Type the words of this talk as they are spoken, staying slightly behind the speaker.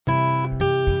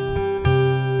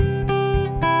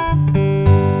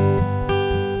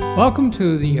Welcome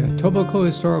to the Etobicoke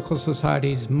Historical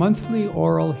Society's monthly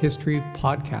oral history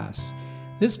podcast.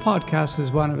 This podcast is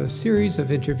one of a series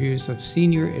of interviews of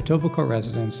senior Etobicoke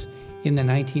residents in the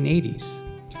 1980s.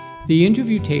 The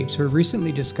interview tapes were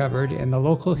recently discovered in the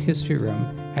local history room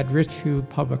at Richview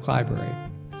Public Library.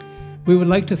 We would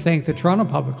like to thank the Toronto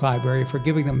Public Library for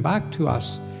giving them back to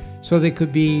us so they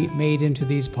could be made into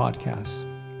these podcasts.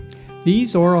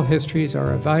 These oral histories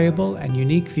are a valuable and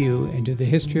unique view into the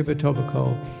history of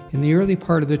Etobicoke in the early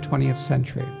part of the 20th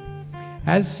century,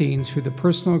 as seen through the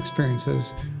personal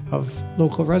experiences of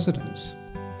local residents.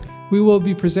 We will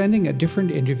be presenting a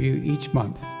different interview each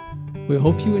month. We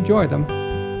hope you enjoy them.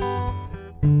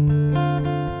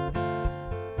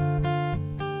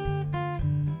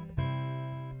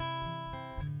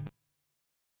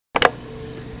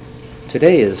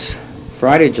 Today is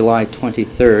Friday, July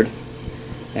 23rd,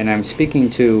 and I'm speaking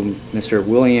to Mr.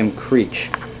 William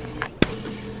Creech.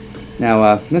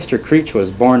 Now, Mr. Creech was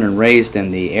born and raised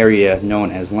in the area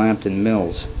known as Lambton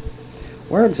Mills.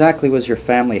 Where exactly was your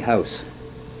family house?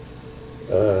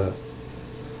 It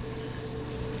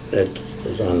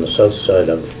was on the south side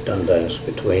of Dundas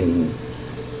between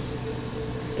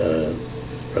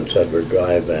Prince Edward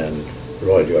Drive and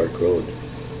Royal York Road.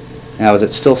 Now, is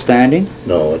it still standing?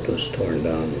 No, it was torn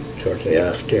down shortly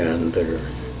after, and there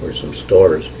were some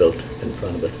stores built in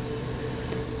front of it.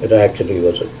 It actually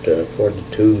was at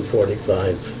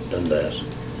 4245 Dundas.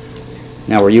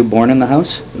 Now, were you born in the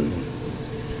house?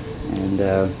 Mm-hmm. And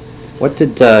what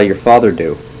did your father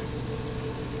do?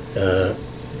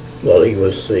 Well, he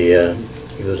was a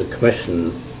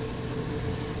commission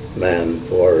man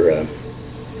for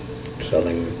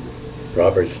selling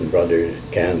Roberts and Brothers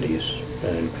candies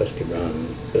and Christy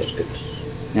Brown biscuits.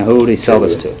 Now, who would he sell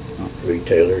this to?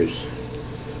 Retailers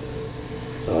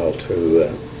all through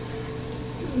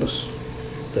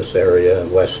this area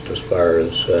west as far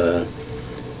as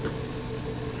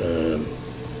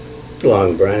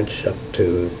Long Branch up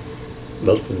to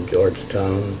Milton,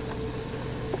 Georgetown,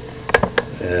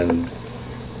 and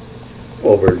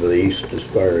over to the east as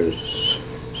far as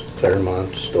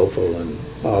Claremont, Stoffel, and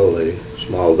all the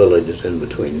small villages in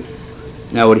between.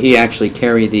 Now, would he actually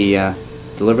carry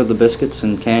deliver the biscuits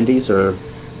and candies, or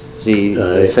was he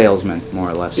a salesman, more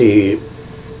or less? He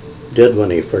did when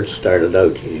he first started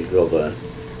out. He drove a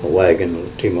wagon with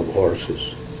a team of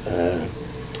horses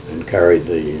and carried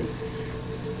the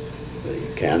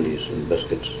candies and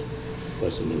biscuits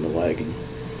with him in the wagon.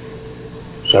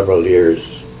 Several years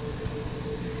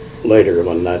later,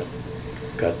 when that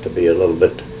got to be a little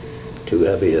bit too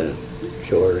heavy a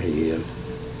chore, he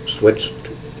switched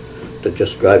to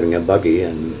just driving a buggy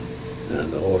and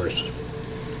a horse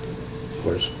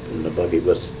in the buggy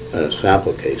with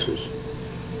sample cases.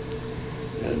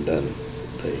 And then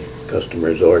the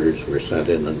customers' orders were sent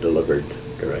in and delivered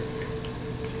direct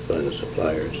by the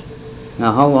suppliers.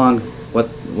 Now,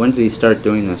 when did he start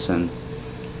doing this, and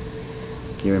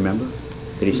do you remember?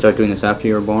 Did he start doing this after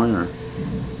you were born, or?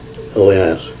 Oh,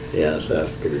 yes,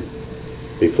 after.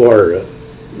 Before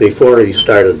he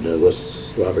started with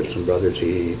Roberts and Brothers,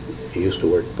 he used to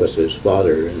work with his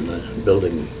father in the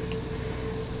building.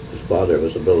 His father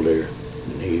was a builder,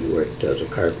 and he worked as a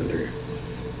carpenter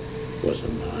with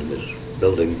him on his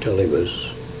building till he was,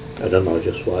 I don't know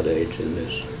just what age, in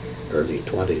his early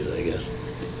 20s, I guess.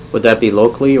 Would that be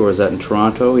locally, or was that in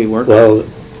Toronto he worked? Well,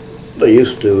 they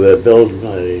used to build,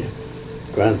 my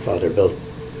grandfather built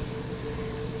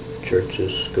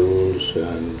churches, schools,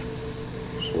 and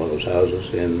as well as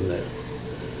houses in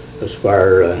as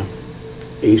far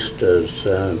east as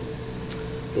a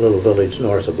little village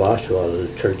north of Oshawa. There's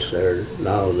a church there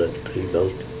now that he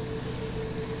built.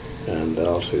 And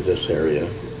all through this area,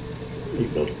 he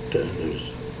built,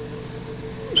 there's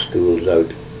schools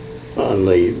out on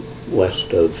the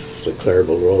west of the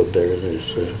Clareville Road there.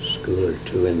 There's a school or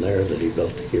two in there that he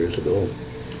built years ago.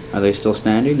 Are they still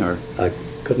standing, or? I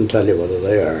couldn't tell you whether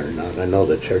they are or not. I know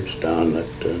the church down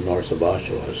at north of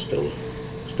Oshawa is still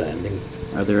standing.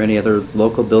 Are there any other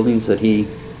local buildings that he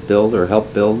built or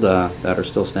helped build that are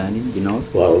still standing? Do you know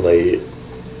of? Well, the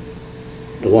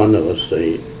one that was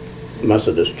the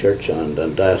Methodist Church on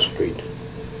Dundas Street,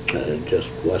 just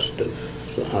west of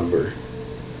the Humber.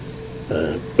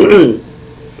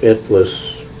 It was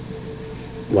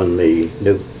when the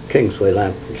new Kingsway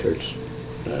Lambton Church,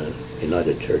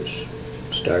 United Church,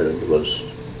 it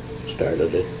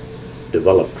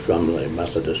developed from the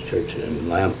Methodist Church in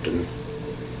Lambton,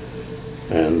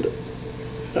 and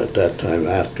at that time,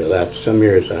 after that, some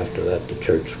years after that, the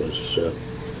church was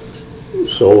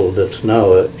sold. It's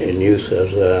now in use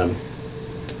as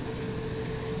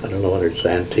I don't know whether it's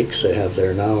antiques they have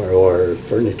there now or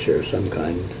furniture of some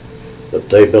kind. But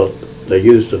they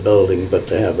used the building, but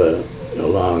they have a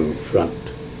long front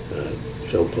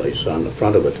showplace on the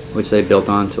front of it, Which they built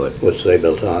onto it. which they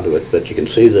built onto it. But you can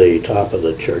see the top of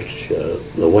the church,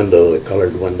 the window, the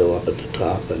colored window up at the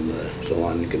top, and so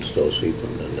on. You can still see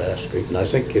from Dundas Street. And I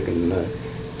think you can.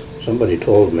 Somebody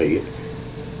told me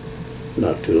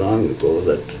not too long ago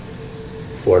that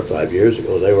 4 or 5 years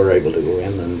ago they were able to go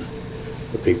in, and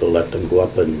the people let them go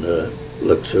up and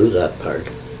look through that part.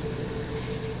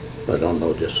 I don't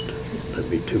know, just there'd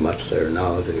be too much there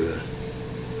now to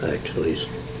actually was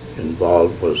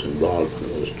involved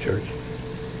when it was church.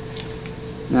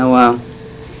 Now,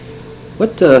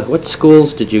 what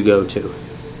schools did you go to?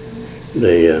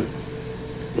 The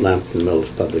Lambton Mills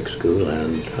Public School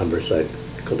and Humberside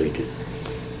Collegiate.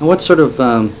 And what sort of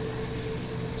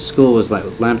school was that?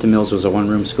 Lambton Mills was a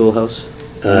one-room schoolhouse?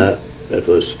 It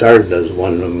was started as a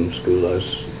one-room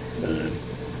schoolhouse.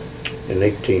 In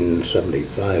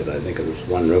 1875, I think it was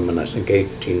one room, and I think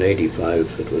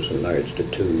 1885 it was enlarged to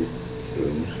 2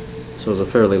 rooms. So it was a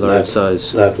fairly large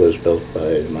size. That was built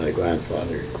by my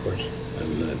grandfather, of course,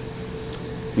 and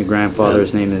Your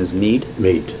grandfather's name is Mead?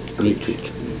 Mead.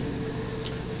 Mead.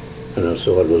 And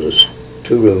so it was a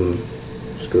 2-room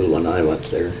school when I went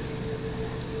there.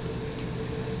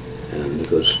 And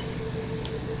it was,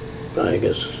 I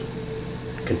guess,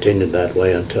 continued that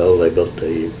way until they built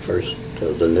the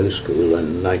new school,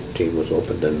 and 19 was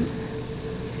opened in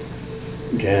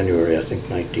January, I think,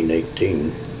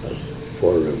 1918, as a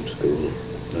 4-room school,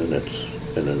 and it's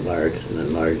been enlarged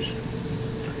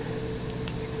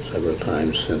several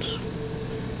times since.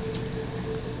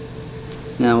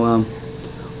 Now,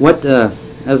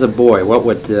 as a boy,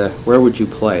 where would you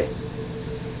play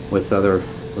with other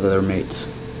mates?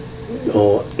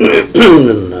 Oh,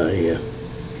 in the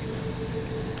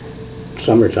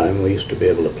summertime we used to be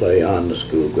able to play on the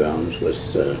school grounds with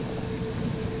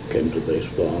games of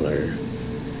baseball or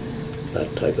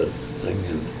that type of thing.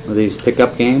 And Were these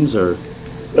pickup games, or?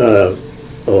 a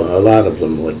lot of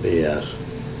them would be, yes.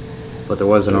 But there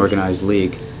was an organized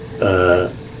league.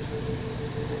 A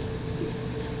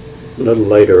little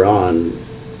later on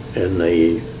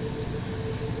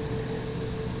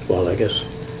I guess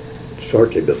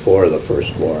shortly before the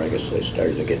first war, I guess they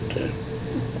started to get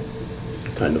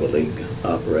kind of a league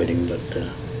operating, but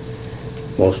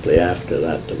mostly after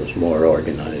that there was more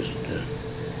organized.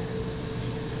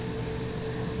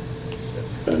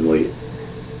 And we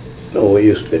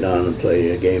used to go down and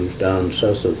play games down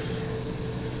south of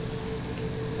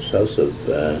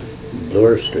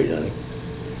Bloor Street, I think.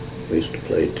 We used to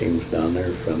play teams down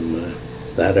there from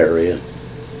that area.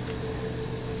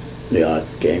 The odd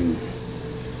game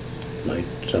night,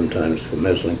 sometimes from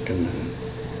Islington.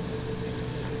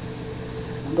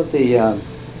 But you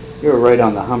were right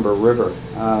on the Humber River.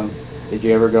 Did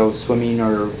you ever go swimming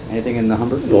or anything in the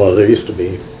Humber? Well, there used to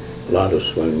be a lot of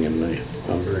swimming in the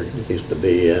Humber. It used to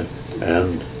be,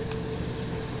 and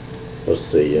was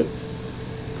the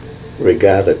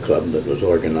regatta club that was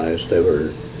organized. They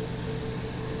were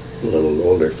a little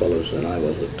older fellows than I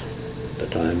was at the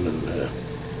time, and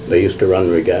they used to run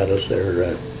regattas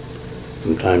there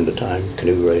from time to time,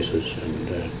 canoe races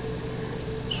and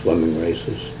swimming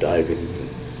races, diving, and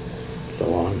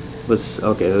so on. This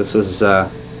was the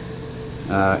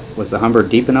Humber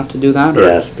deep enough to do that? Or?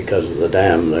 Yes, because of the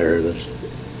dam there. This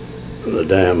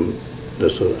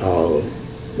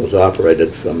was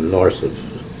operated from north of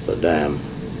the dam.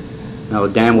 Now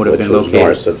the dam would have been located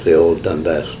north of the old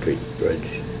Dundas Street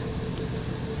Bridge.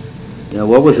 Now,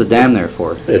 what was the dam there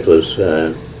for? It was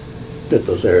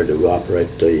there to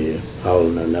operate the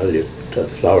Howland and Elliott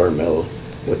flour mill,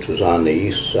 which was on the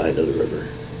east side of the river,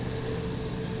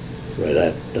 right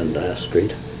at Dundas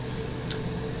Street.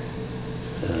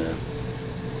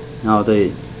 Now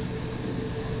this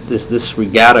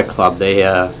regatta club,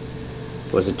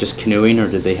 was it just canoeing, or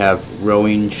did they have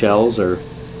rowing shells, or?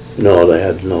 No, they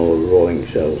had no rowing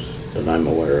shells that I'm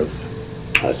aware of.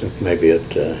 I think maybe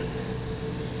it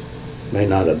may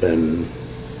not have been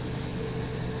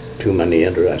too many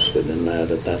interested in that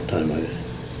at that time, I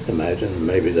imagine.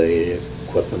 Maybe the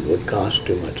equipment would cost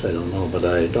too much, I don't know, but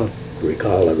I don't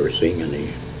recall ever seeing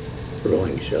any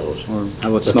rowing shells. Or how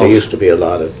about But there used to be a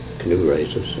lot of canoe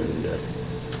races, and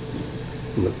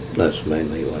that's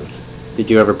mainly what. Did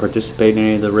you ever participate in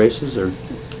any of the races, or?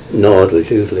 No, it was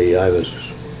usually, I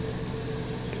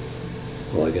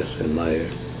guess in my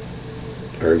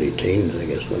early teens, I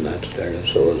guess, when that started.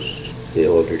 So was the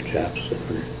older chaps that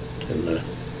were in the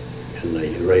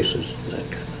races and that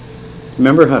kind of.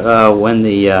 Remember when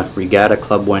the regatta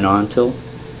club went on till?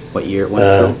 What year it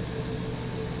went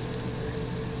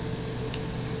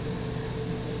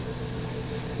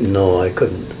till? No, I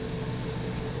couldn't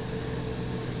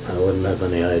wouldn't have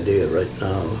any idea right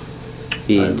now.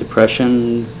 The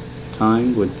Depression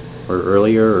time or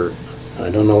earlier, or I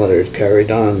don't know whether it carried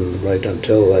on right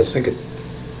until, I think it,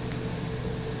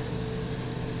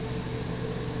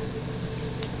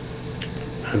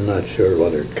 I'm not sure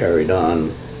whether it carried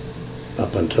on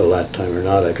up until that time or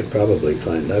not. I could probably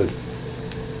find out.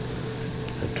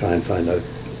 I'd try and find out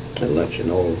and let you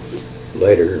know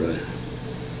later.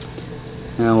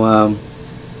 now,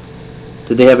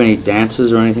 did they have any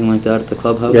dances or anything like that at the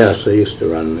clubhouse? Yes, they used to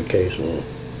run occasional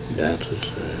dances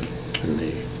in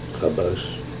the clubhouse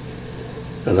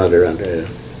and other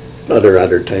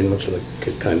entertainments,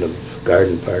 like kind of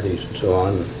garden parties and so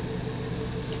on.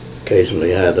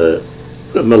 Occasionally had a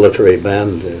military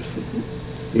band,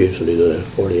 usually the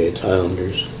 48th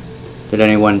Highlanders. Did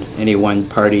any one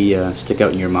party stick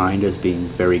out in your mind as being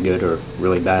very good or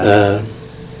really bad?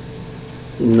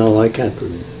 No, I can't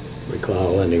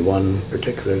recall any one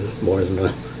particular more than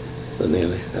the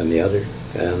other.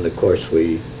 And of course,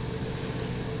 in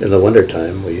the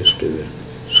wintertime, we used to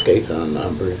skate on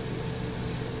Humber.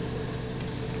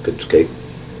 Could skate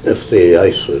if the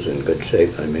ice was in good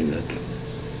shape. I mean, it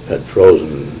had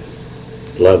frozen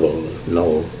level,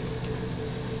 no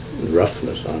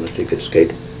roughness on it. You could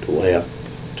skate way up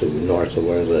to north of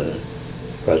where the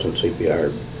present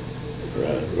CPR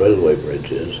railway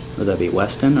bridge is. Would that be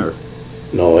Weston or?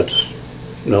 No, it's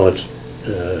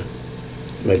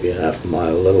maybe a half a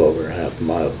mile, a little over half a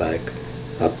mile back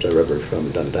up the river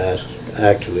from Dundas.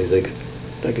 Actually, they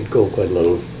could go quite a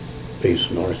little piece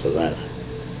north of that,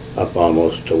 up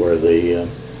almost to where the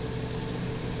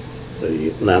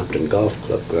Lambton Golf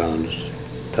Club grounds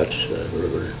touch the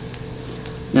river.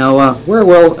 Now, where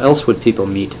else would people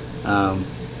meet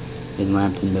in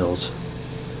Lambton Mills?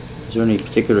 Is there any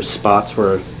particular spots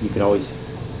where you could always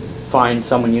find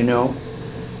someone you know,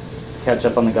 catch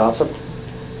up on the gossip?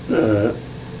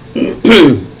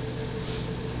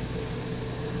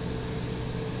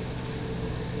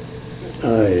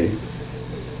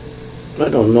 I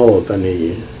don't know of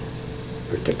any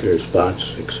particular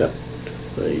spots except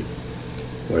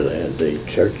where they had the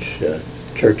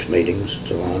church meetings and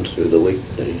so on through the week,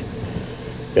 the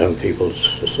Young People's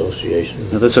Association.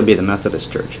 Now, this would be the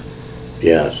Methodist Church.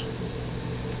 Yes.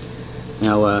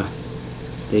 Now,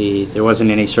 there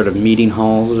wasn't any sort of meeting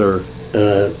halls or?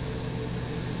 There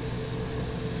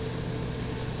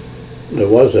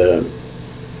was a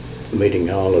meeting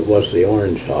hall. It was the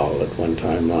Orange Hall at one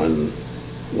time on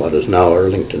what is now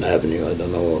Arlington Avenue. I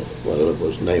don't know whether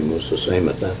the name was the same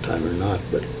at that time or not,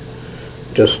 but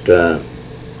just a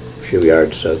few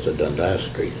yards south of Dundas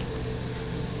Street.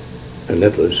 And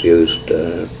it was used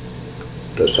to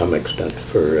some extent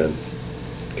for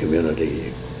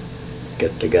community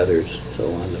get-togethers and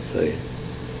so on.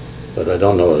 But I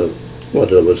don't know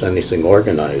whether there was anything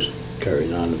organized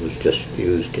carried on. It was just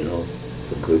used,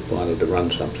 if a group wanted to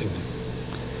run something.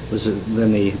 Was it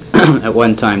then at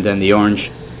one time then the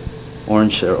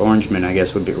Orangemen, I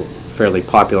guess, would be a fairly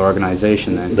popular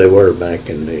organization then? They were back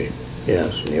in the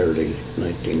early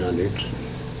 1900s,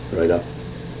 right up,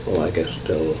 well, I guess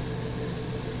till,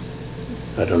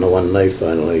 I don't know when they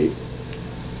finally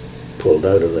pulled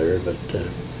out of there, but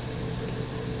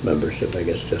membership, I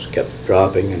guess, just kept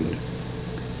dropping and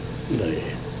they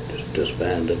just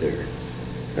disbanded or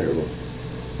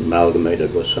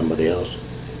amalgamated with somebody else.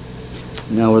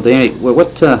 Now, were there any,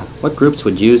 what groups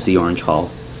would use the Orange Hall?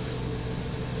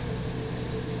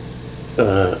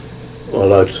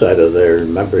 Well, outside of their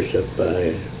membership,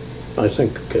 I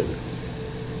think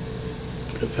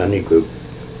if any group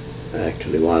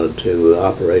actually wanted to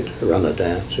run a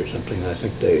dance or something, I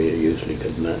think they usually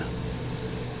could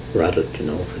run it,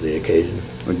 for the occasion.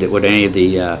 Would any of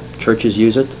the churches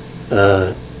use it?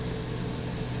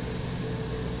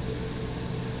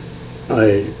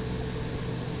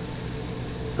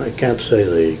 I can't say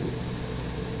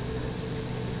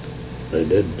they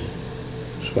did.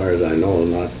 As far as I know,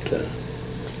 not.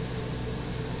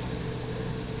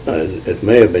 It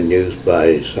may have been used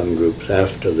by some groups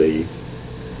after the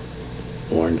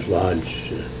Orange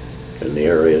Lodge in the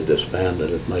area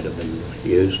disbanded. It might have been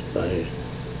used by,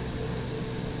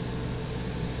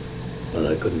 but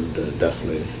I couldn't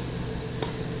definitely.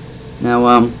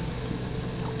 Now,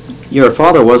 your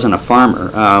father wasn't a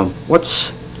farmer.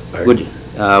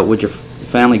 Would your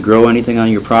family grow anything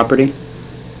on your property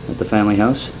at the family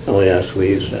house? Oh yes, we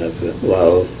used to have.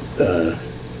 Well,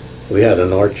 we had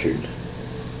an orchard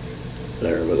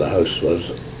there where the house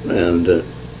was, and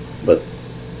but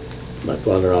my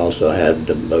father also had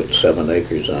about 7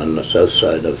 acres on the south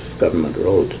side of Government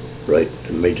Road, right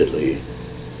immediately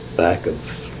back of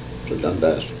the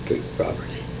Dundas Street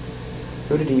property.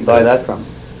 Who did he buy that from?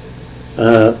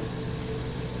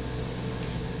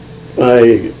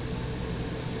 I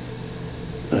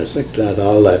think that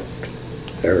all that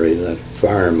area, that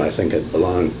farm, I think it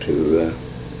belonged to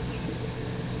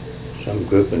some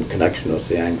group in connection with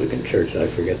the Anglican Church. I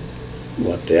forget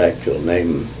what the actual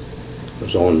name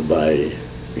was owned by,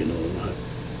 you know,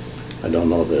 I don't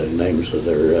know the names of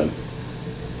their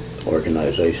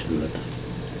organization, but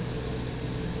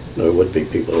there would be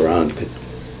people around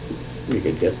you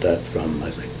could get that from, I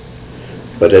think.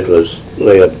 But it was,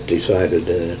 they had decided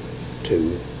to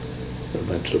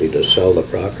eventually to sell the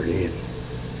property,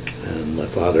 and my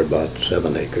father bought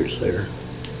 7 acres there.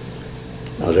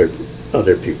 Other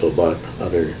people bought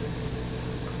other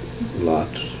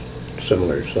lots,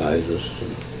 similar sizes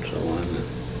and so on.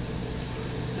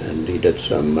 And he did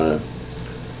some,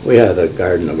 we had a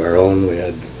garden of our own. We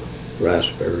had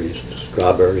raspberries,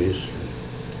 strawberries,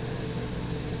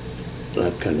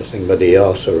 that kind of thing. But he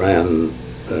also ran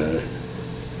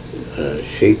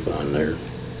sheep on there.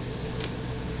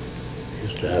 He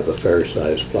used to have a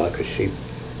fair-sized flock of sheep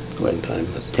one time.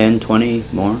 10, 20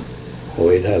 more? Oh,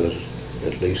 he'd have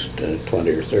at least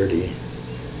 20 or 30.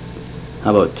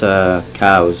 How about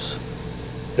cows?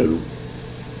 And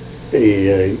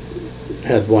he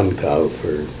had 1 cow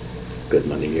for a good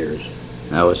many years.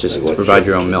 That was just to provide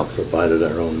your own milk? Provided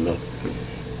our own milk.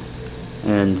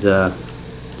 And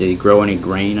did he grow any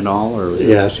grain at all? Or was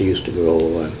yes, he used to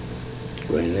grow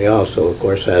grain. He also, of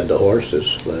course, had the horses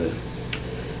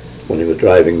when he was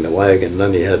driving the wagon.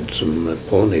 Then he had some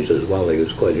ponies as well. He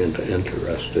was quite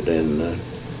interested in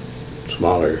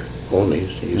smaller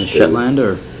ponies. In Shetland,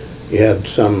 or? He had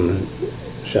some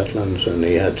Shetlands, and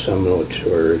he had some which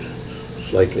were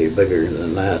slightly bigger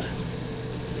than that.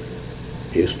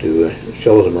 He used to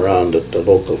show them around at the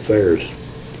local fairs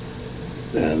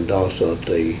and also at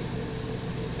the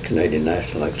Canadian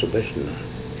National Exhibition.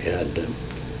 He had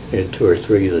 2 or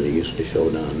 3 that he used to show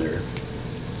down there.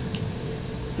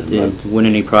 And did he win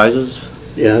any prizes?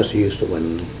 Yes, he used to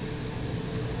win a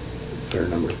fair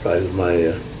number of prizes.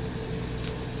 My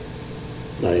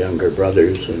younger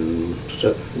brothers and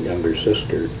younger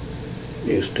sister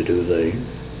used to do the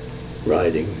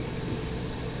riding,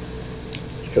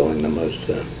 showing them as,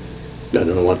 I don't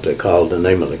know what they called the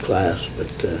name of the class, but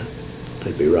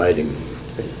they'd be riding.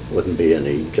 There wouldn't be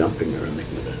any jumping or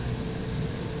anything with it.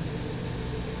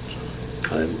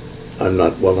 So I'm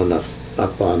not well enough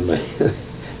up on the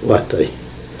what the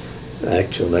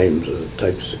actual names of the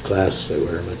types of class they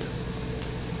were, but.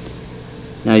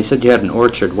 Now you said you had an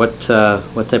orchard. What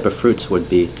type of fruits would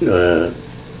be?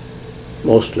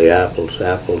 Mostly apples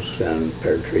and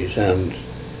pear trees, and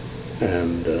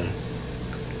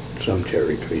some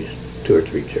cherry trees, 2 or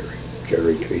 3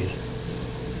 cherry trees.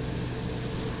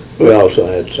 We also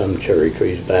had some cherry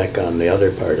trees back on the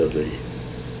other part of we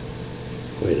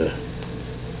had a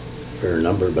fair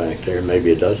number back there, maybe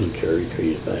a dozen cherry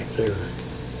trees back there.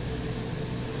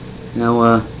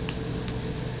 Now,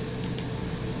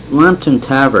 Lambton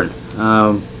Tavern,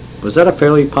 was that a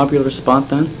fairly popular spot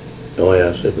then? Oh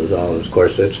yes, it was always. Of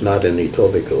course, it's not in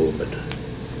Etobicoke, but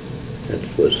it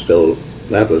was still,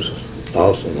 that was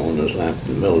also known as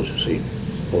Lambton Mills, you see,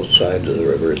 both sides of the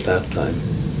river at that time.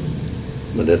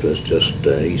 But it was just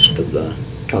east of the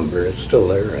Humber. It's still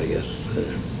there, I guess.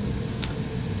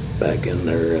 Back in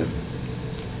there,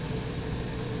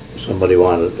 somebody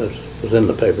wanted, it was in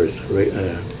the papers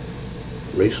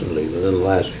recently, within the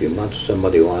last few months,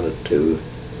 somebody wanted to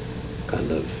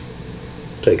kind of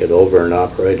take it over and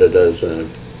operate it as a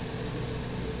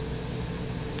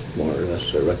more or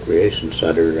less a recreation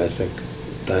center. I think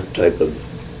that type of,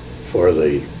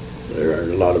 there are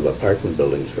a lot of apartment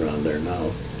buildings around there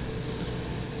now.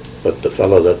 But the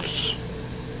fellow that's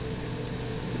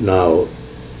now,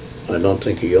 I don't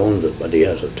think he owned it, but he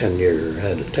has had a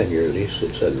 10-year lease,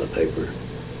 it said in the paper.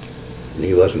 And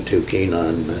he wasn't too keen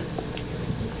on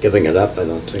giving it up, I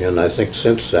don't think. And I think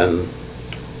since then,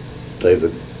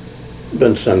 they've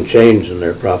been some change in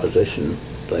their proposition.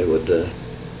 They would,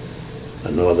 I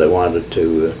know they wanted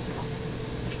to,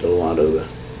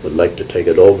 would like to take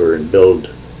it over and build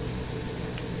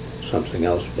something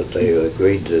else, but they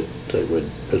agreed that they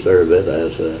would preserve it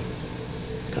as a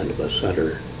kind of a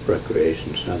center,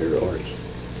 recreation center or it's.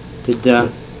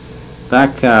 Did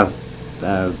back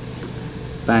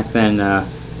then,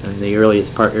 in the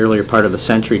earlier part of the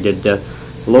century, did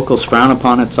locals frown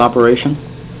upon its operation?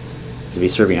 To be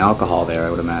serving alcohol there, I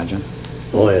would imagine.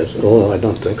 Oh yes. Oh, I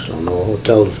don't think so. No,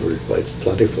 hotels were quite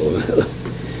plentiful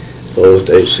those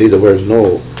days. See, there were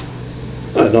no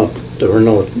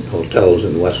hotels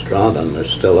in West Rawdon. There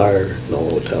still are no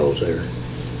hotels there.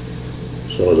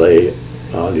 So they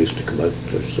all used to come out.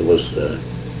 There was the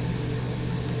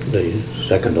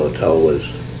second hotel was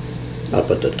Up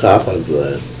at the top of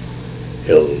the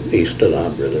hill east of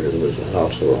Humber, there was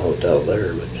also a hotel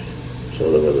there, but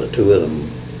so there was the two of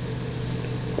them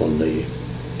only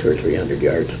 200 or 300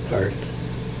 yards apart.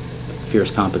 Fierce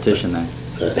competition then.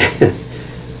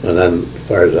 And then, as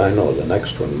far as I know, the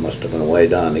next one must have been way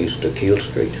down east of Keel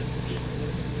Street.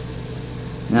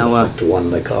 Now, like the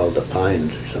one they called the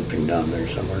Pines or something down there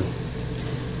somewhere.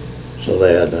 So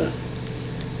they had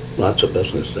lots of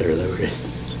business there. They were,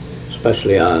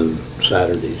 especially on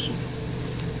Saturdays.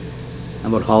 how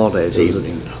about holidays? Was it-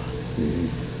 Evening.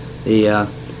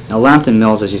 Now Lambton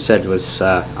Mills, as you said, was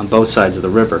on both sides of the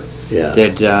river. Yeah.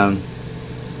 Did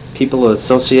people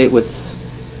associate with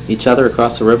each other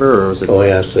across the river, or was it? Oh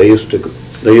yes, they used to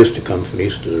come from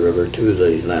east of the river to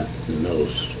the Lambton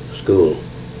Mills School.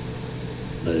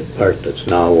 The part that's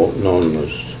now known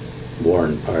as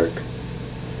Warren Park.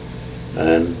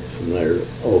 And from there,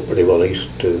 pretty well east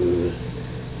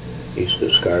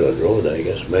of Scarlet Road, I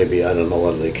guess. Maybe, I don't know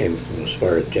whether they came from as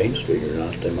far as Jane Street or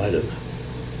not. They might have.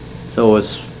 So it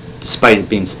was, despite it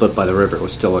being split by the river, it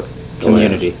was still a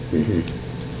community. Oh, yes. Mhm.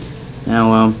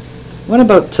 Now, what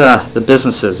about the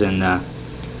businesses in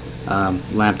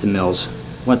Lambton Mills?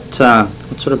 What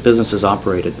sort of businesses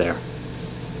operated there?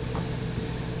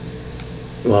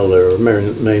 Well, there were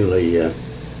mainly,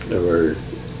 there were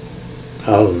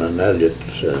Howland and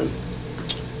Elliott's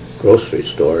grocery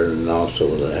store, and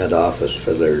also the head office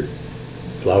for their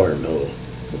flour mill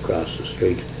across the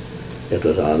street. It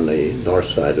was on the north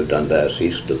side of Dundas,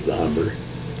 east of the Humber.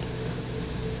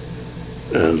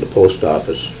 And the post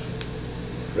office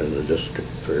for the district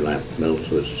for Lambton Mills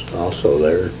was also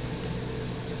there.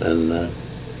 And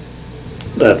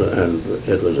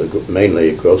it was mainly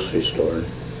a grocery store.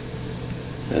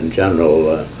 And general,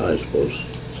 I suppose,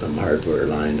 some hardware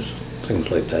lines, things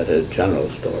like that, a general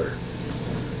store.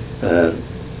 Then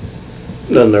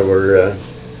there were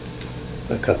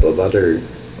a couple of other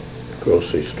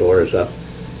grocery stores up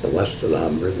the west of the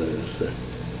Humber. There's a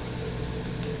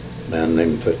man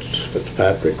named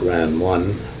Fitzpatrick ran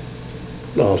one,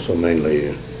 also mainly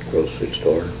a grocery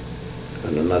store,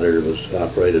 and another was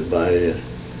operated by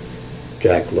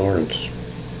Jack Lawrence.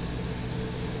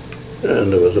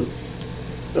 And there was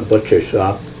a butcher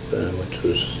shop, which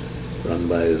was run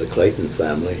by the Clayton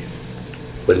family.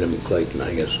 William Clayton,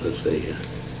 I guess, was the...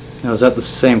 Now, is that the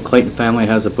same Clayton family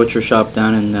that has a butcher shop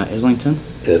down in Islington?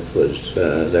 It was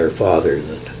their father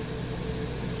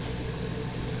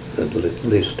at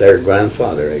least their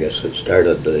grandfather, I guess, had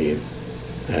started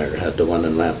had the one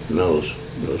in Lambton Mills.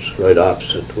 It was right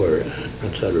opposite where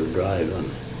Prince Edward Drive on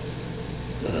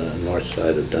the north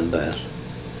side of Dundas.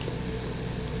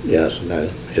 Yes,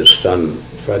 and his son,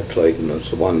 Fred Clayton, was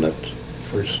the one that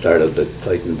first started the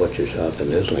Clayton Butcher Shop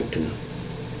in Islington.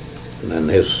 And then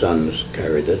his sons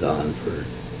carried it on for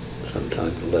some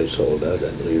time till they sold out,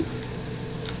 I believe.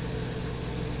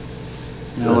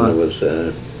 Now, And there was,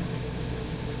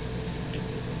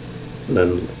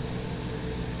 then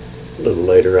a little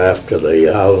later after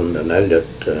the Howland and Elliott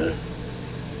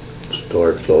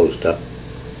store closed up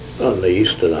on the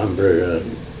east of Humber,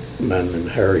 a man named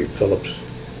Harry Phillips,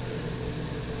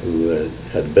 who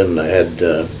had been the head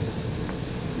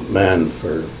man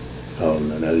for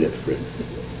Howland and Elliott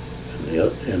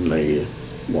in the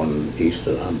one east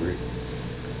of Humber,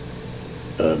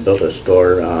 built a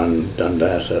store on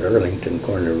Dundas at Earlington,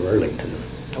 corner of Earlington.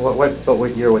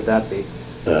 what year would that be?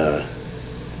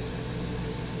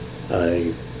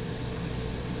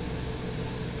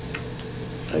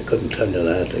 I couldn't tell you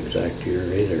that exact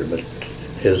year either, but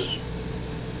his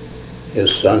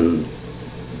son,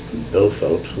 Bill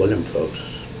Phillips, William Phillips,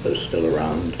 was still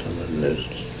around, and his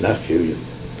nephew,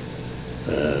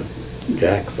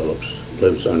 Jack Phillips,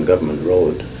 lives on Government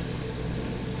Road,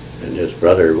 and his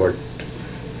brother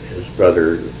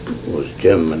was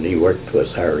Jim, and he worked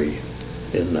with Harry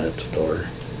in that store.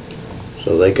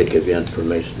 So they could give you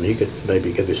information. He could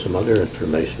maybe give you some other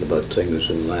information about things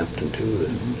in Lambton too.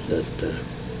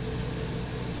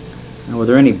 Now, were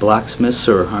there any blacksmiths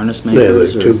or harness There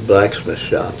makers? were two blacksmith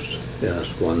shops. Yes,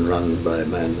 one run by a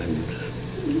man named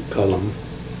Cullum,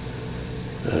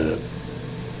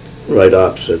 right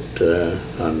opposite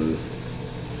on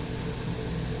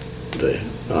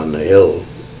the hill,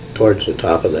 towards the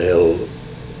top of the hill,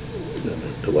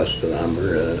 to west of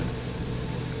Humber,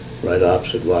 right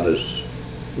opposite what is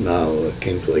now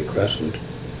Kingsway Crescent.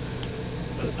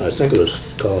 I think it was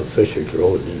called Fisher's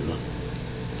Road in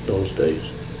those days.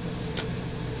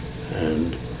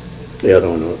 And the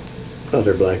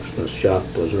other blacksmith shop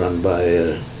was run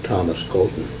by Thomas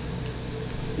Colton.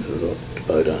 It was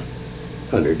about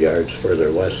 100 yards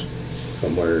further west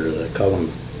from where the Cullum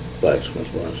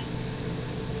blacksmith was.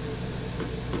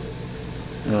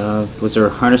 Was there a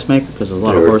harness maker? Because a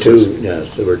lot There of were horses.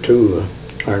 there were two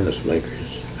harness makers,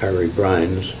 Harry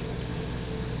Brines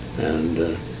and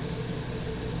I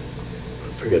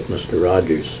forget Mr.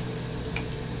 Rogers.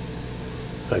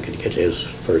 If I could get his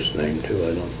first name too,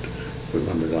 I don't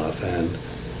remember it offhand.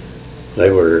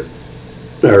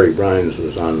 Harry Brines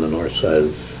was on the north side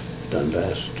of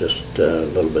Dundas, just a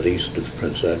little bit east of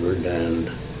Prince Edward,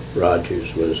 and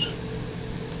Rogers was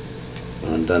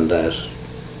on Dundas,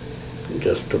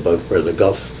 just about where the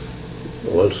Gulf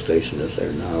oil station is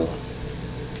there now.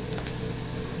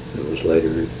 It was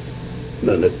later,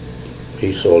 then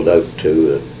he sold out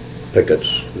to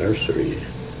Pickett's Nursery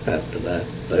after that.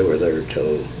 They were there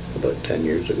till about 10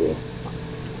 years ago,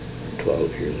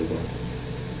 12 years ago.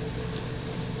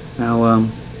 Now,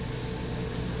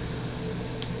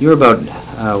 you were about,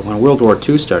 when World War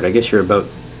II started, I guess you're about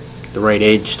the right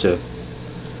age to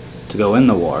go in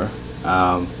the war,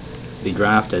 be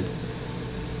drafted,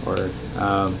 or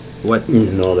what?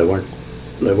 No, they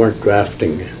weren't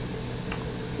drafting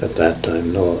at that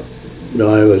time. No,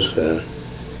 I was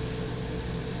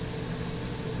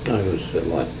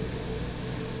what,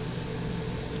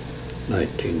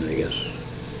 19, I guess.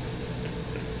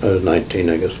 I was 19,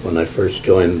 I guess, when I first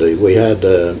joined. We had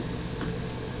a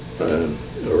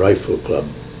rifle club,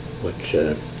 which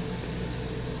a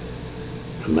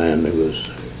man who was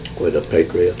quite a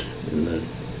patriot in the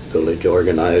village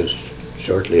organized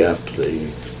shortly after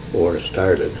the war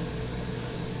started,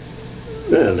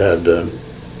 and had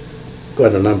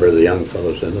quite a number of the young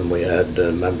fellows in, and we had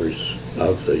members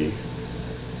of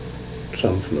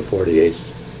some from the 48th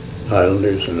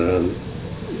Highlanders and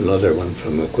another one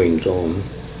from the Queen's Own,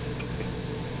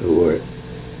 who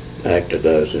acted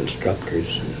as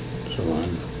instructors and so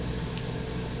on.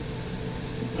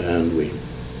 And we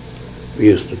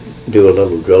used to do a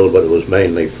little drill, but it was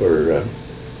mainly for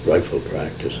rifle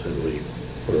practice that we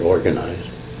were organized.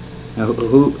 Now,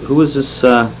 who was this?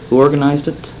 Who organized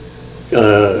it?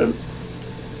 A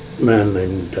man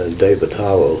named David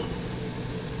Howell.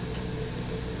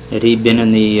 Had he been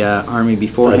in the army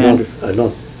beforehand?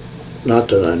 Not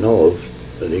that I know of,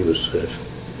 but he was,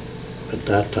 at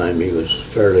that time he was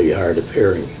fairly hard of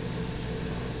hearing,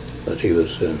 but he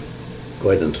was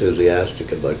quite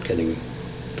enthusiastic about getting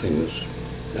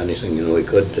anything we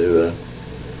could to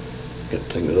get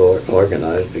things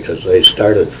organized, because they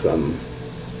started from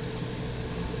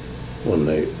when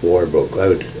the war broke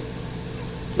out.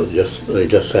 They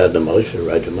just had the militia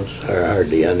regiments,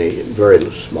 hardly any, very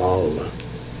small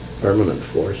permanent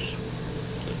force.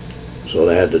 So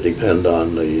they had to depend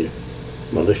on the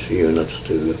militia units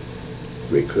to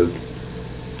recruit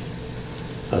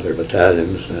other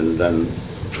battalions, and then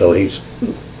so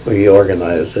he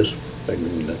organized this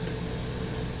thing that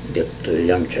get the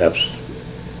young chaps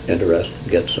interested,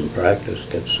 get some practice,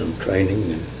 get some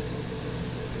training,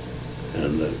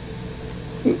 and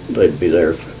they'd be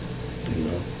there for,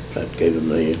 that gave them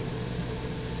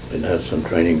they'd have some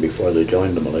training before they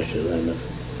joined the militia then.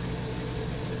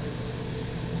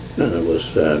 And it was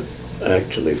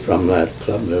actually from that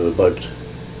club, there was about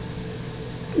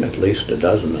at least a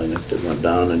dozen, I think, that went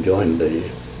down and joined the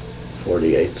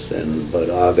 48th in about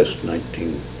August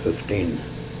 1915.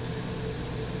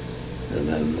 And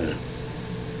then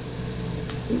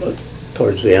but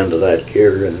towards the end of that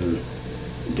year, in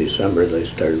December, they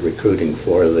started recruiting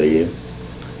for the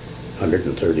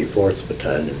 134th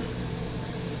Battalion,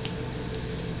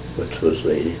 which was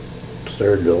the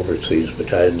 3rd Overseas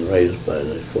Battalion raised by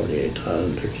the 48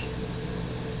 Highlanders.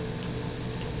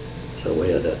 So we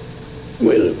had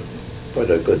quite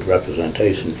a good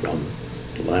representation from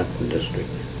the Lambton district.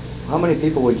 How many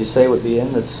people would you say would be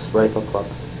in this rifle club?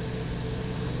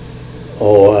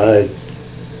 Oh,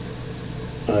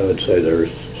 I would say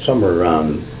there's somewhere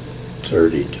around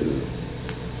 30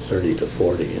 to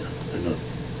 40. I don't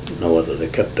know whether they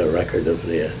kept a record of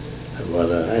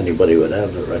whether anybody would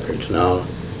have the records now,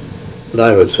 but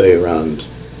I would say around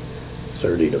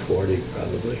 30 to 40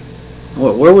 probably.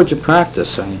 Well, where would you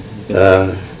practice? I mean,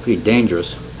 pretty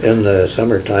dangerous. In the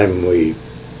summertime, we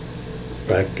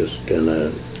practiced in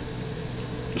a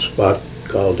spot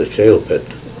called the Shale Pit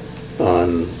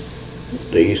on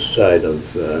the east side of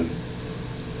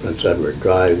Prince Edward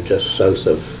Drive, just south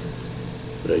of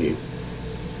the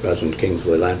present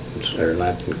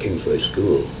Lambton Kingsway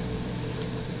School.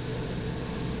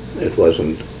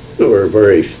 There were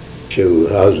very few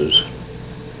houses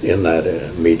in that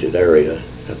immediate area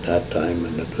at that time,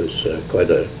 and it was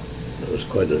quite a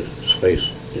space,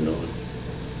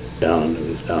 down. It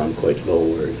was down quite low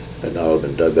where it had all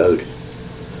been dug out.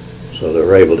 So they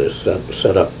were able to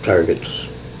set up targets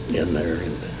in there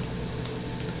and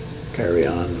carry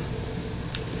on.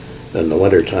 in the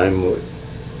wintertime,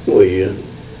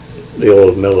 the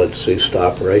old mill had ceased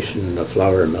operation, the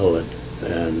flour mill,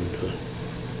 and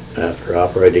after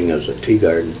operating as a tea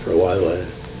garden for a while,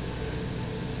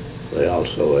 they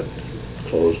also had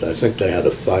closed. I think they had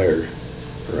a fire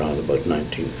around about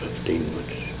 1915,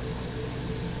 which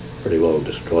pretty well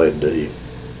destroyed the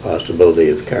possibility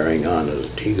of carrying on as a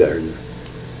tea garden.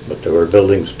 But there were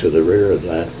buildings to the rear of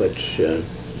that which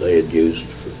they had used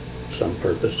for some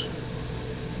purpose,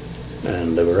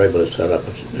 and they were able to set up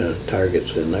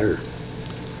targets in there.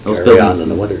 Those carry on buildings- in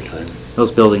the wintertime.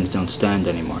 Those buildings don't stand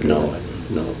anymore. do No,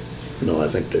 they? no, I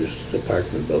think there's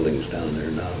apartment buildings down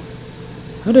there now.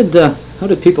 How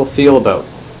did people feel about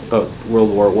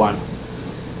World War I?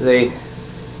 Are they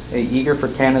eager for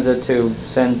Canada to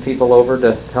send people over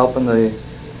to help in the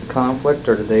conflict,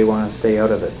 or did they want to stay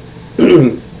out of it?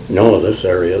 No, this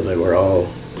area, they were all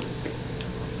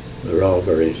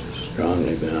very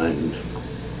strongly behind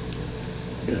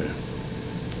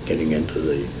getting into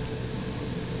the,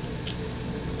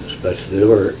 especially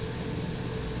there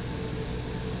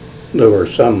were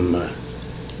some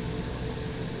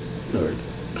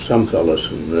fellows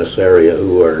in this area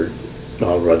who were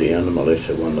already in the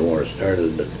militia when the war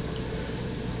started that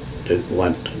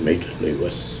went immediately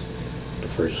with the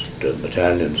first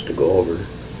battalions to go over.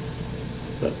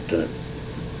 But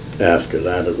after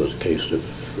that, it was a case of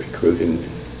recruiting,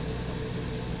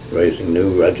 raising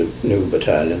new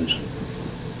battalions.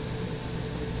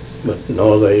 But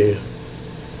no,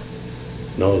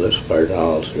 this part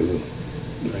all through,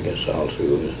 I guess all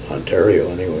through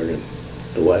Ontario, anywhere in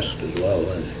the west as well,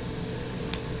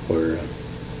 were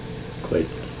quite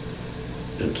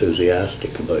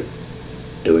enthusiastic about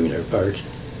doing their part.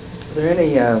 Were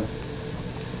there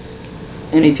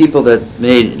any people that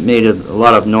made a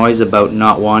lot of noise about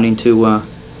not wanting to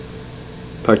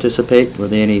participate? Were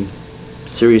there any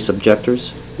serious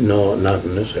objectors? No, not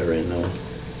in this area.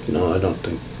 No, I don't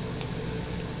think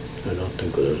there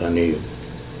was any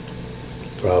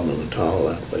problem at all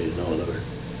that way. No, they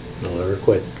were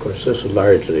quite. Of course, this was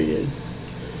largely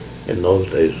in those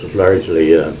days. It was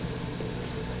largely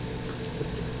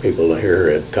people here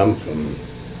had come from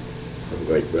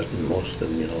Great Britain, most of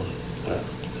them,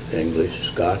 English,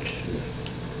 Scotch,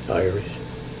 and Irish.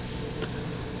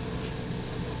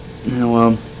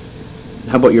 Now,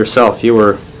 how about yourself? You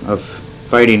were of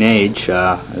fighting age,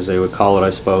 as they would call it, I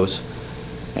suppose.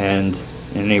 And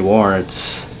in any war,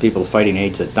 it's the people of fighting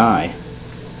age that die.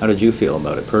 How did you feel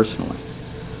about it personally?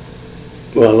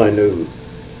 Well, I knew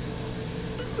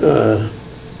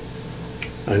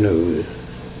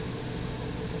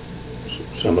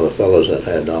some of the fellows that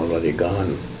had already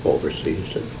gone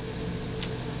overseas, and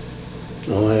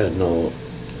no, I had no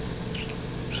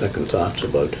second thoughts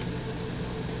about it.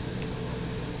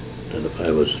 And if I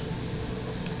was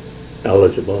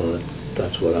eligible,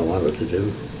 that's what I wanted to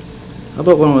do. How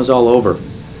about when it was all over?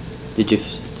 Did you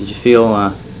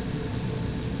feel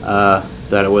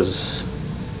that it was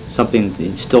something? Did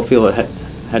you still feel it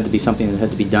had to be something that had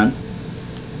to be done?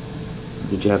 Or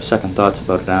did you have second thoughts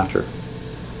about it after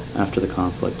the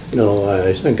conflict? No,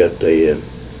 I think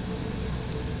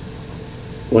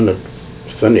when it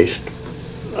finished,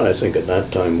 I think at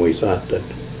that time we thought that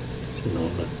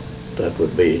that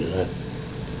would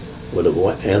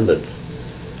have ended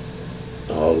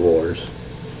all wars.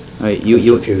 A few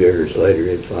years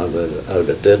later, he found out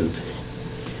it didn't.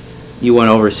 You went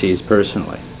overseas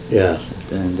personally. Yes.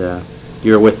 And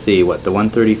you were with the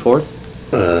 134th?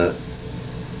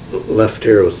 Left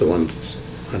here with the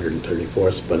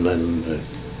 134th, but then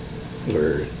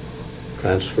were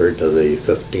transferred to the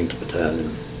 15th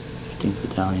Battalion. 15th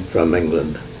Battalion. From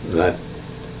England. And that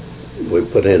we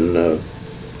put in.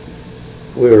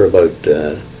 We were about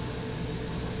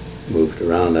moved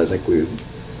around. I think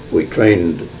we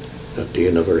trained at the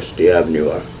University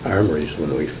Avenue Armories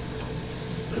when we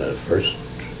first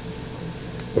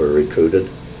were recruited,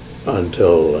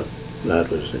 until that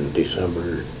was in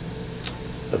December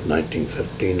of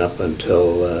 1915, up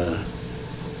until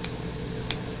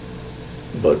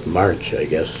about March, I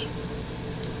guess.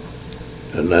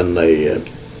 And then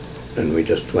and we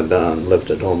just went down,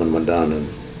 lived at home and went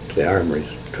down to the Armories,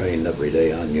 trained every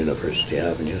day on University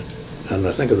Avenue. And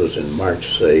I think it was in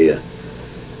March they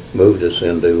moved us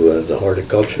into the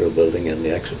horticultural building in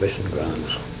the exhibition grounds.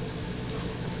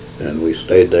 And we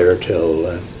stayed there till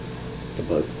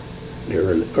about the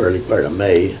early part of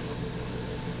May.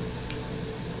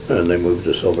 And they moved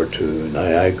us over to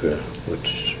Niagara,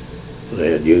 which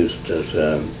they had used as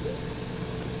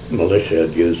militia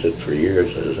had used it for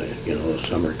years as a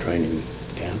summer training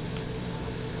camp.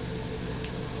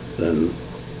 Then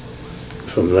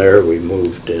from there we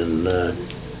moved in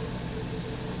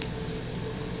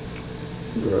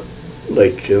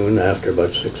late June, after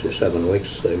about 6 or 7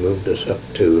 weeks, they moved us up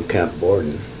to Camp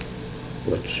Borden,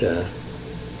 which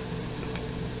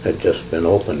had just been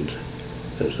opened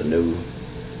as a new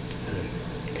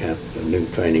camp, a new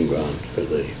training ground for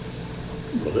the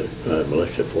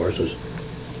militia forces.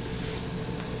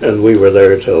 And we were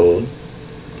there till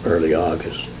early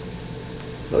August,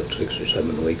 about 6 or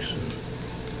 7 weeks, and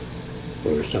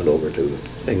we were sent over to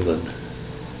England.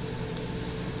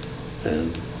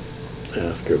 And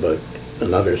after about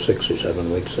another 6 or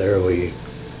 7 weeks there,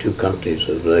 two companies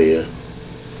of the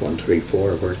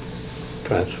 134 were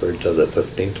transferred to the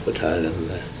 15th Battalion,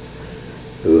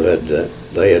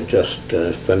 they had just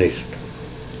finished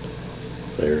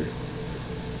their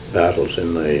battles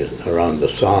around the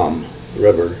Somme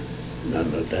River,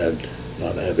 and it had a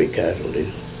lot of heavy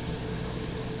casualties.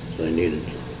 So they needed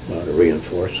a lot of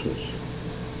reinforcements.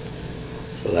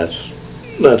 So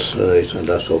they sent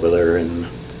us over there in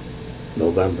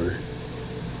November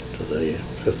to the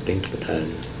 15th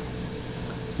Battalion.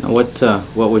 Now,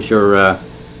 what was your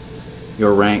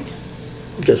rank?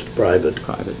 Just private.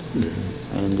 Private. Mm-hmm.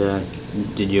 And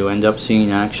did you end up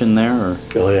seeing action there, or?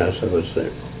 Oh yes, I was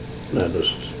there. That was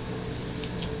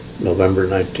November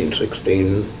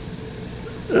 1916,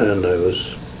 and I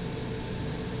was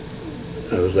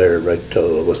there right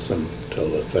with them till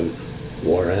the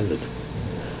war ended. Do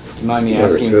you mind me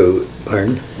asking?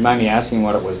 Pardon? Do you mind me asking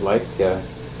what it was like?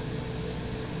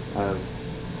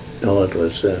 No, it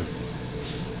was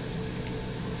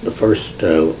the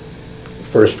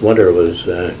first winter was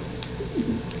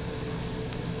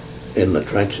in the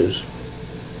trenches,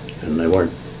 and there were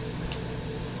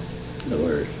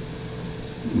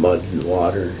mud and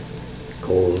water,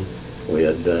 cold. We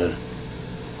had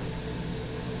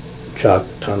chalk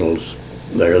tunnels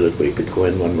there that we could go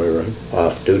in when we were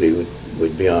off duty.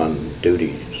 We'd be on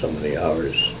duty so many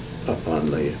hours up on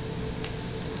the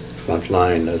front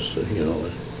line as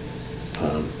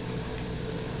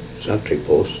sentry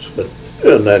posts,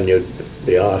 and then you'd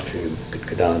be off. You could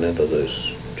go down into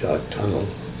this chalk tunnel.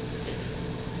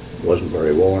 It wasn't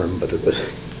very warm, but it was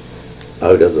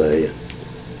out of the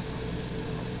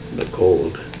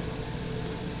cold.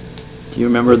 Do you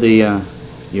remember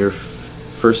your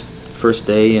first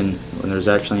day and when there was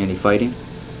actually any fighting?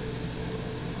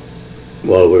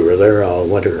 Well, we were there all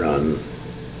winter on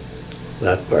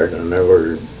that part, and there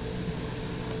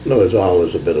was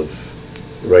always a bit of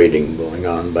raiding going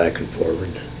on back and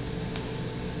forward.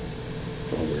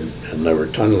 And they were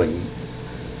tunneling.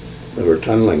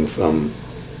 From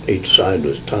each side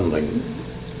was tunneling.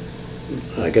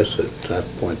 I guess at that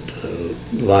point,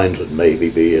 lines would maybe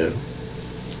be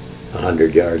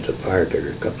 100 yards apart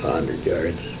or a couple of 100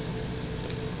 yards.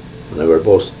 And they were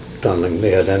both tunneling.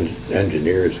 They had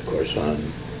engineers, of course, on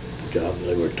the job.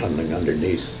 They were tunneling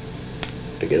underneath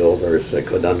to get over if they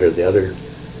could under the other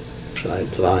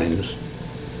side lines.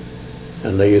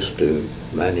 And they used to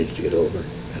manage to get over,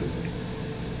 and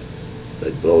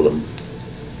they'd blow them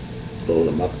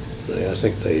up. I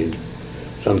think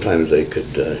sometimes they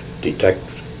could detect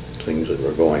things that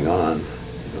were going on.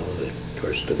 Of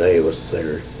course, today with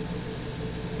their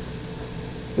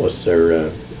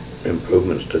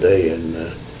improvements today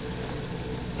in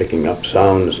picking up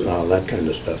sounds and all that kind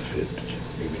of stuff, you'd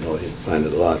find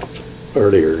it a lot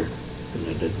earlier than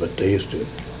they did. But they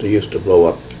used to blow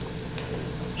up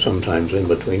sometimes in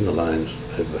between the lines.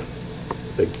 They have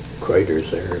big craters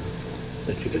there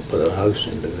that you could put a house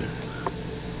into.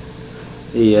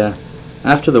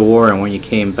 After the war and when you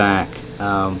came back,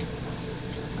 how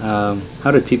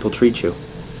did people treat you?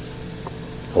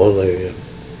 Oh, they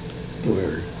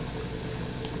were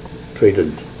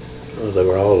treated. They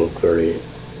were all very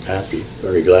happy,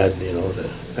 very glad, to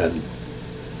have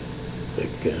big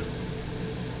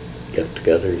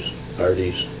get-togethers,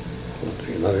 parties, one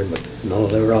thing another. But no,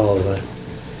 they were all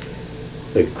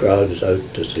big crowds out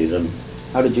to see them.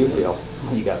 How did you feel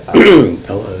when you got back? Oh,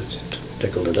 I was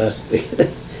tickled to death.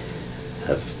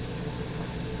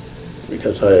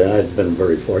 Because I'd been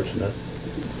very fortunate.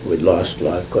 We'd lost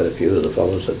quite a few of the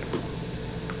fellows that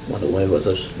went away with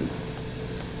us.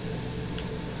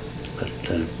 But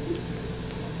it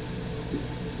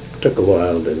took a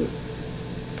while to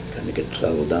kind of get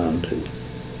settled down to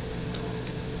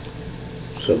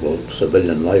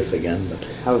civilian life again. But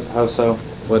how so?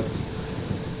 What?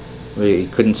 You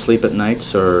couldn't sleep at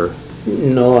nights, or?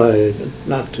 No,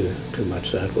 not too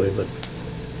much that way. But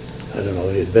I don't know.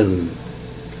 You'd been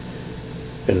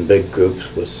in big groups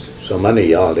with so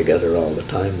many all together all the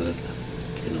time that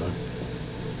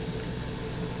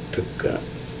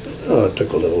it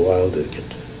took a little while to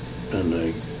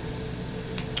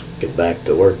get back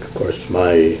to work. Of course,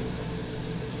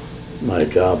 my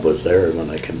job was there when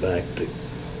I came back.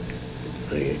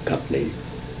 The company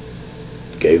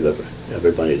gave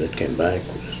everybody that came back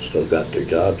still got their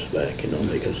jobs back, you know,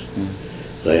 because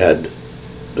they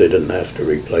didn't have to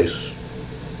replace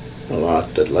a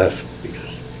lot that left,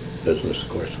 because business, of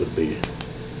course, would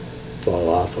fall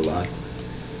off a lot.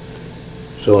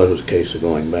 So it was a case of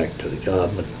going back to the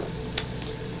job and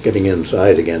getting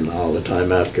inside again all the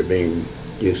time after being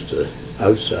used to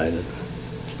outside. It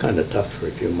was kind of tough for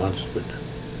a few months, but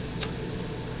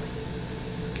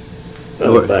I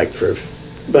went back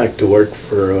to work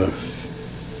for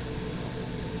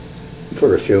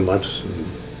a few months, and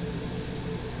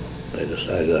I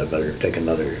decided I better take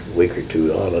another week or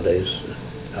two holidays.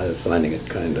 I was finding it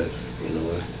kind of, you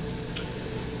know,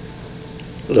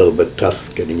 a little bit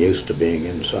tough getting used to being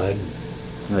inside.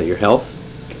 Your health?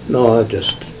 No, it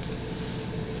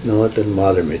didn't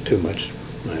bother me too much,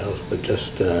 my health, but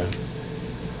just, you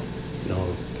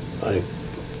know, I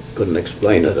couldn't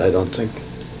explain it, I don't think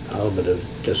how, but I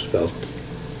just felt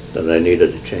that I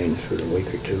needed a change for a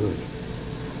week or two.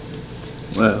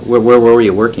 Where were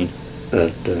you working?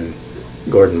 At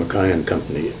Gordon Mackay and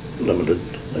Company Limited.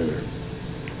 They're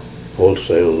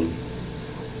wholesale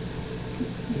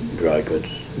dry goods,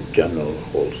 general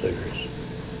wholesalers.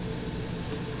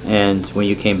 And when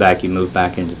you came back, you moved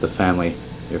back into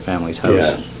your family's house?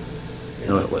 Yes.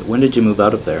 When did you move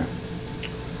out of there?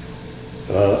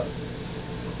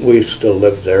 We still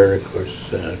lived there, of course,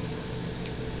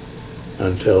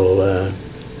 until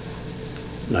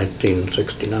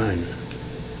 1969.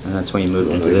 And that's when you moved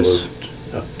when into this, moved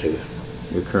up to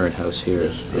your current house here,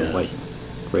 Yes, yeah. White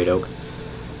Great Oak.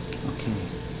 Okay.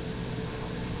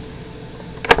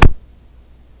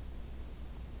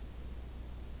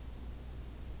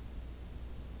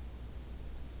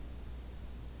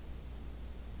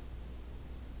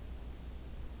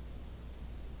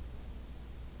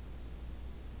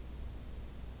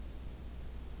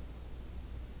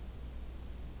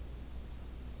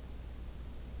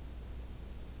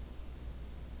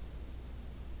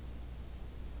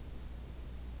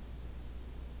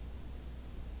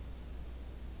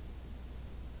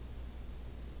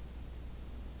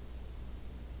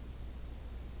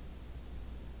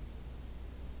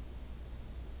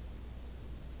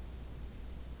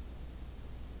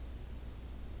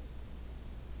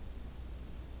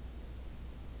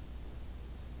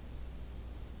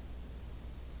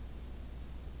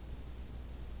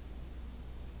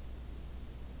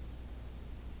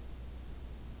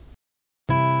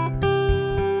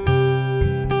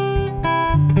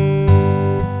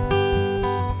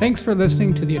 Thanks for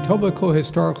listening to the Etobicoke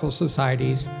Historical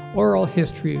Society's Oral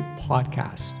History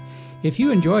Podcast. If you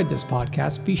enjoyed this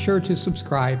podcast, be sure to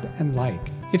subscribe and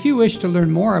like. If you wish to learn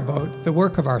more about the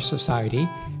work of our society,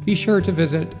 be sure to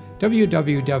visit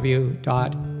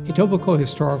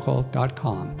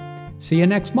www.etobicokehistorical.com. See you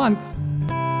next month.